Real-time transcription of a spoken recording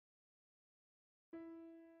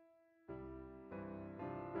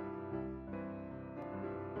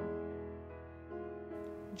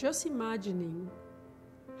just imagining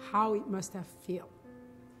how it must have felt,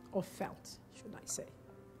 should I say,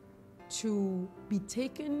 to be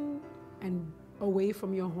taken and away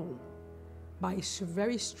from your home by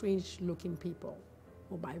very strange looking people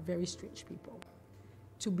or by very strange people,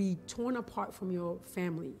 to be torn apart from your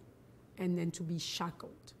family and then to be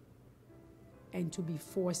shackled and to be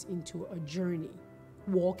forced into a journey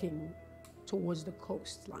walking towards the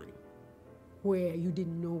coastline where you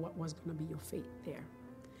didn't know what was going to be your fate there.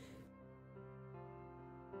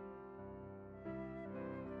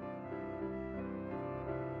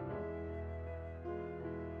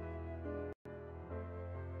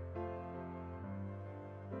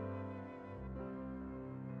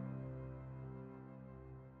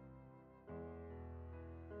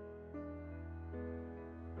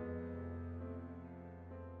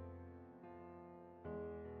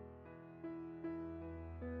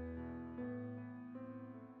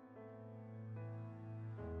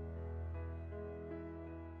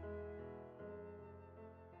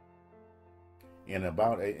 In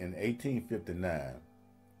 1859,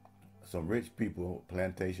 some rich people,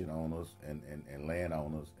 plantation owners and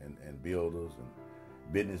landowners and builders and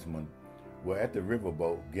businessmen were at the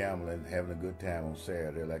riverboat gambling, having a good time on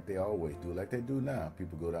Saturday like they always do, like they do now.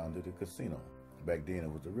 People go down to the casino. Back then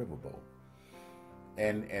it was the riverboat.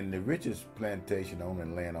 And the richest plantation owner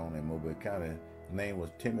and landowner in Mobile County, his name was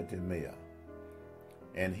Timothy Mayer.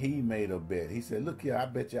 And he made a bet. He said, look here, I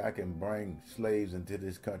bet you I can bring slaves into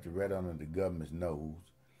this country right under the government's nose,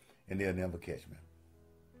 and they'll never catch me.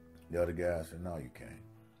 The other guy said, no, you can't.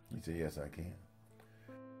 He said, yes, I can.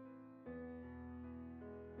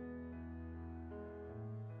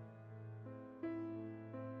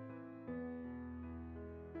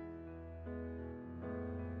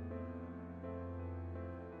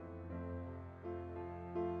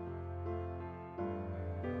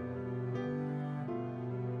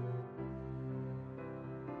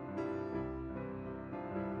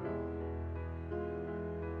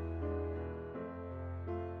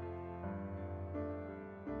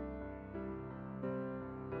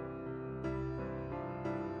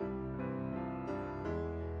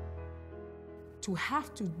 To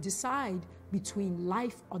have to decide between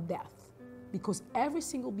life or death, because every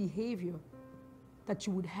single behavior that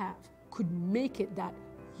you would have could make it that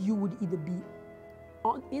you would either be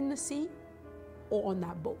in the sea or on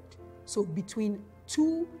that boat. So between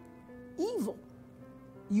two evil,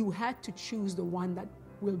 you had to choose the one that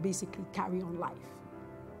will basically carry on life.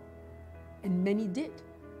 And many did.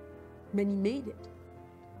 Many made it.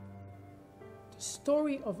 The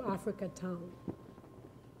story of Africatown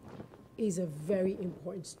is a very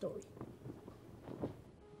important story.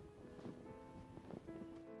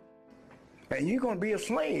 And you're going to be a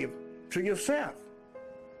slave to yourself.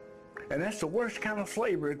 And that's the worst kind of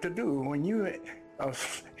slavery to do, when you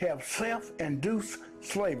have self-induced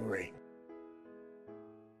slavery.